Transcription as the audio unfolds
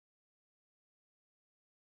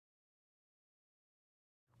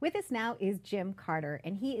With us now is Jim Carter,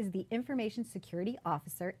 and he is the Information Security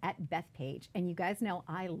Officer at Bethpage. And you guys know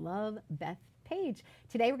I love Bethpage.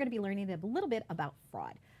 Today we're going to be learning a little bit about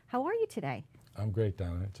fraud. How are you today? I'm great,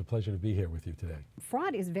 Donna. It's a pleasure to be here with you today.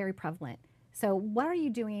 Fraud is very prevalent. So what are you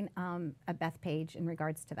doing at Bethpage in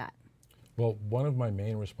regards to that? Well, one of my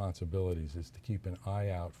main responsibilities is to keep an eye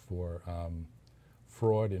out for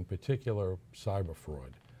fraud, in particular cyber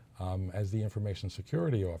fraud. As the Information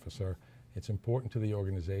Security Officer, it's important to the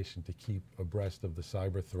organization to keep abreast of the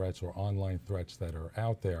cyber threats or online threats that are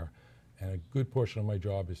out there. And a good portion of my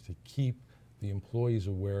job is to keep the employees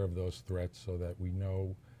aware of those threats so that we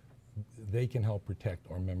know they can help protect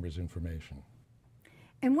our members' information.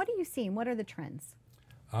 And what are you seeing? What are the trends?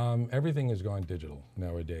 Everything has gone digital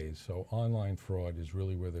nowadays, so online fraud is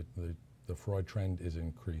really where the fraud trend is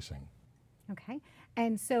increasing. Okay.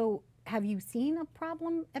 And so have you seen a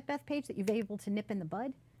problem at Bethpage that you've been able to nip in the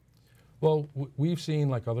bud? Well, we've seen,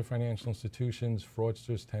 like other financial institutions,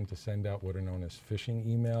 fraudsters tend to send out what are known as phishing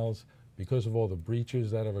emails. Because of all the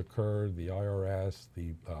breaches that have occurred, the IRS,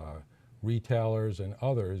 the retailers, and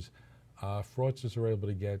others, fraudsters are able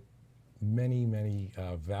to get many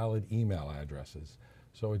valid email addresses.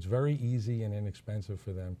 So it's very easy and inexpensive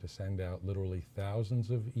for them to send out literally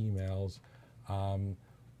thousands of emails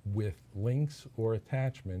with links or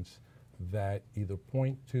attachments that either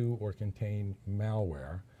point to or contain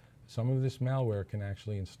malware. Some of this malware can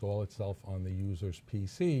actually install itself on the user's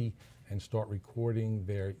PC and start recording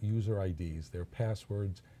their user IDs, their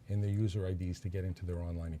passwords, and their user IDs to get into their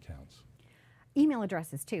online accounts. Email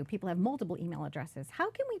addresses too. People have multiple email addresses. How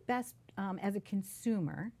can we best, as a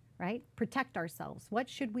consumer, right, protect ourselves? What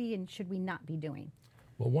should we and should we not be doing?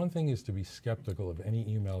 Well, one thing is to be skeptical of any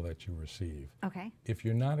email that you receive. Okay. If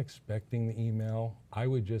you're not expecting the email, I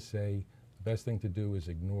would just say the best thing to do is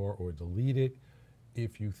ignore or delete it.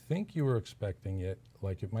 If you think you were expecting it,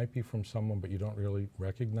 like it might be from someone but you don't really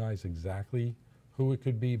recognize exactly who it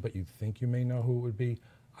could be, but you think you may know who it would be,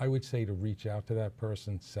 I would say to reach out to that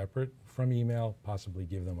person separate from email, possibly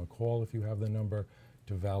give them a call if you have the number,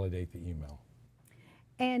 to validate the email.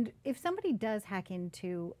 And if somebody does hack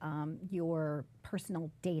into your personal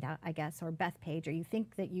data, I guess, or Bethpage, or you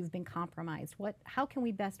think that you've been compromised, how can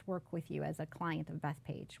we best work with you as a client of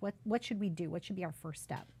Bethpage? What should we do? What should be our first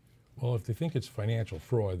step? Well, if they think it's financial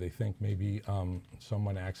fraud, they think maybe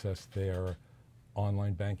someone accessed their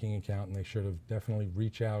online banking account, and they should have definitely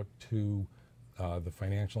reached out to the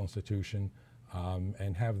financial institution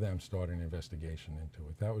and have them start an investigation into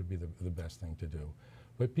it. That would be the best thing to do.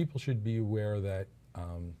 But people should be aware that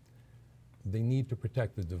they need to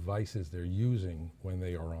protect the devices they're using when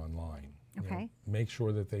they are online. Okay. You know, make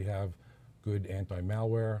sure that they have good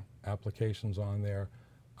anti-malware applications on there.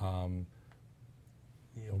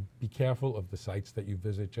 Be careful of the sites that you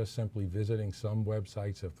visit. Just simply visiting some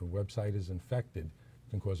websites, if the website is infected,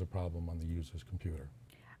 can cause a problem on the user's computer.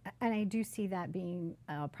 And I do see that being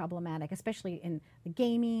problematic, especially in the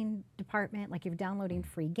gaming department, like if you're downloading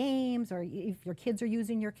free games or if your kids are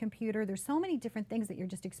using your computer. There's so many different things that you're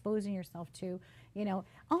just exposing yourself to,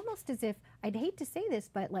 almost as if, I'd hate to say this,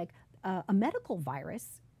 but like a medical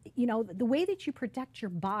virus, the way that you protect your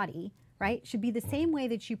body, right, should be the same way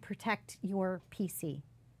that you protect your PC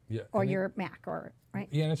or your Mac, right?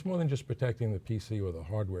 Yeah, and it's more than just protecting the PC or the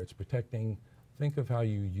hardware. It's protecting. Think of how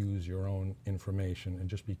you use your own information and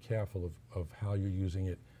just be careful of how you're using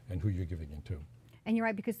it and who you're giving it to. And you're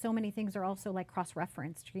right, because so many things are also like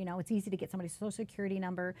cross-referenced. It's easy to get somebody's social security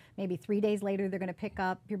number. Maybe 3 days later, they're going to pick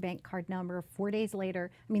up your bank card number. 4 days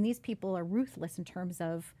later. I mean, these people are ruthless in terms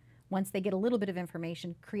of, once they get a little bit of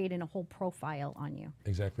information, creating a whole profile on you.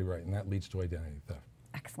 Exactly right, and that leads to identity theft.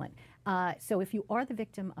 Excellent. So if you are the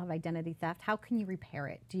victim of identity theft, how can you repair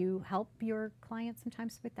it? Do you help your clients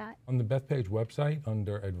sometimes with that? On the Bethpage website,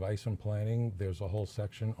 under Advice and Planning, there's a whole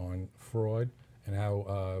section on fraud and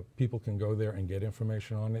how people can go there and get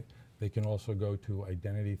information on it. They can also go to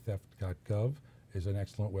identitytheft.gov. Is an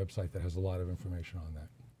excellent website that has a lot of information on that.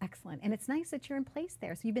 Excellent. And it's nice that you're in place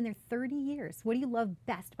there. So you've been there 30 years. What do you love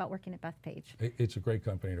best about working at Bethpage? It's a great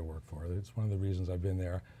company to work for. It's one of the reasons I've been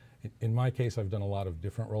there. In my case, I've done a lot of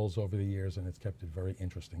different roles over the years, and it's kept it very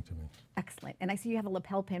interesting to me. Excellent. And I see you have a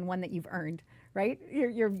lapel pin, one that you've earned, right?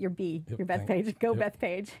 Your B, yep, your Bethpage. Go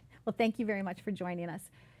Bethpage. Well, thank you very much for joining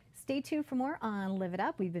us. Stay tuned for more on Live It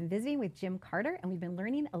Up. We've been visiting with Jim Carter, and we've been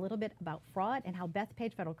learning a little bit about fraud and how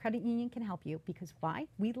Bethpage Federal Credit Union can help you. Because why?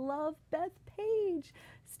 We love Bethpage.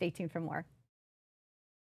 Stay tuned for more.